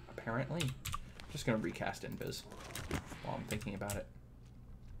 Apparently. I'm just going to recast Invis while I'm thinking about it.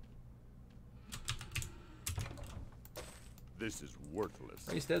 This is worthless.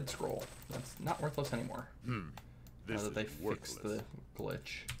 Raise Dead Scroll. That's not worthless anymore. This Now that they is fixed worthless. the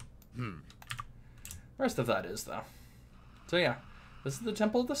glitch. The rest of that is, though. So yeah, this is the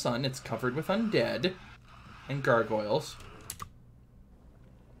Temple of the Sun. It's covered with undead and gargoyles.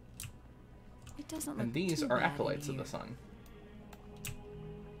 It Doesn't And look these too are bad in acolytes of here. the sun.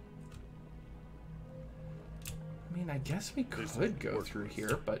 I mean, I guess we could go through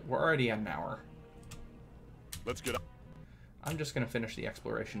here, but we're already at an hour. Let's get up. I'm just going to finish the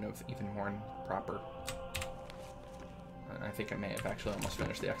exploration of Evenmorn proper. And I think I may have actually almost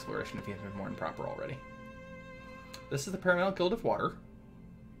finished the exploration of Evenmorn proper already. This is the Paramount Guild of Water.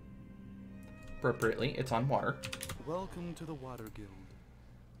 Appropriately, it's on water. Welcome to the Water Guild.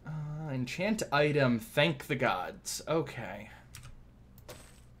 Enchant item, thank the gods. Okay.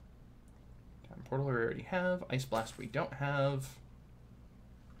 Time portal we already have. Ice blast we don't have.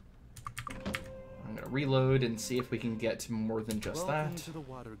 I'm gonna reload and see if we can get more than just Welcome that. to the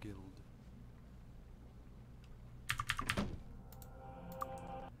Water Guild.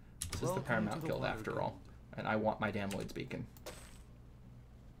 This is the Welcome Paramount to the Guild Water after Guild. all. And I want my Damloid's Beacon.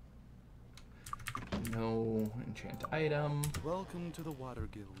 No enchant item. Welcome to the Water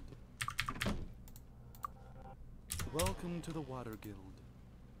Guild. Welcome to the Water Guild.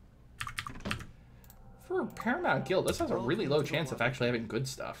 For Paramount Guild, this has a really Welcome low to the chance of water. actually having good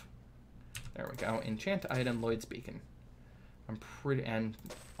stuff. There we go. Enchant item, Lloyd's Beacon. I'm pretty... And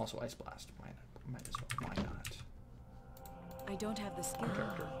also Ice Blast. Might as well. Why not? I don't have the skill.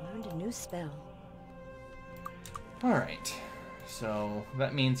 Character. Learned a new spell. Alright. So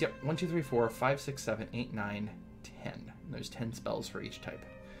that means, yep, 1, 2, 3, 4, 5, 6, 7, 8, 9, 10. And there's 10 spells for each type.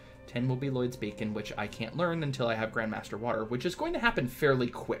 10 will be Lloyd's Beacon, which I can't learn until I have Grandmaster Water, which is going to happen fairly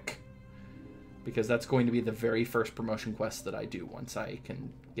quick. Because that's going to be the very first promotion quest that I do once I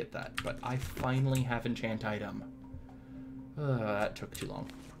can get that. But I finally have enchant item. That took too long.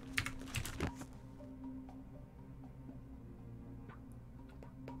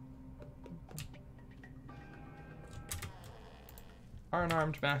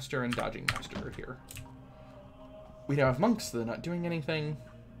 Unarmed Master and Dodging Master are here. We now have monks, so they're not doing anything.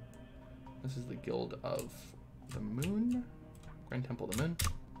 This is the Guild of the Moon. Grand Temple of the Moon.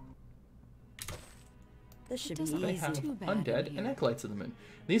 This should Doesn't be They easy. have too bad in Undead here. and Acolytes of the Moon.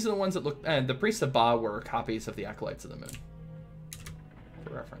 These are the ones that look... And the Priests of Ba were copies of the Acolytes of the Moon.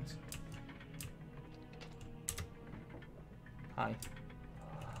 For reference. Hi.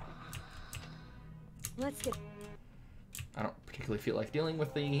 Let's get... I don't particularly feel like dealing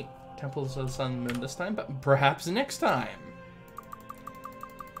with the Temples of the Sun and Moon this time, but perhaps next time.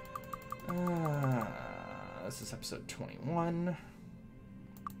 This is episode 21.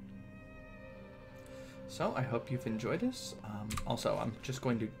 So I hope you've enjoyed this. Also, I'm just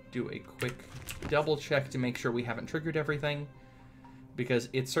going to do a quick double check to make sure we haven't triggered everything, because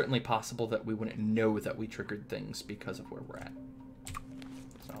it's certainly possible that we wouldn't know that we triggered things because of where we're at.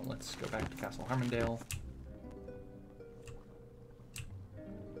 So let's go back to Castle Harmondale.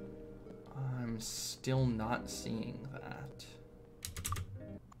 I'm still not seeing that.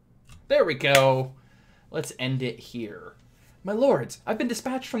 There we go. Let's end it here. My lords, I've been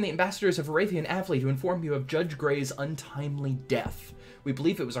dispatched from the ambassadors of Aravia and Avley to inform you of Judge Grey's untimely death. We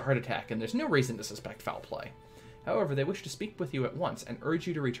believe it was a heart attack, and there's no reason to suspect foul play. However, they wish to speak with you at once and urge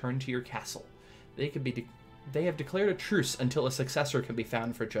you to return to your castle. They have declared a truce until a successor can be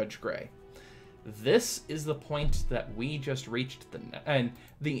found for Judge Grey. This is the point that we just reached, and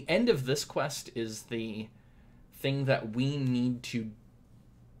the end of this quest is the thing that we need to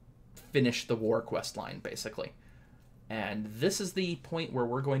finish the war quest line, basically. And this is the point where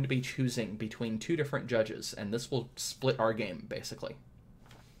we're going to be choosing between two different judges, and this will split our game, basically.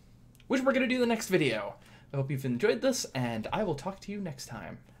 Which we're going to do in the next video. I hope you've enjoyed this, and I will talk to you next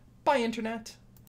time. Bye, Internet!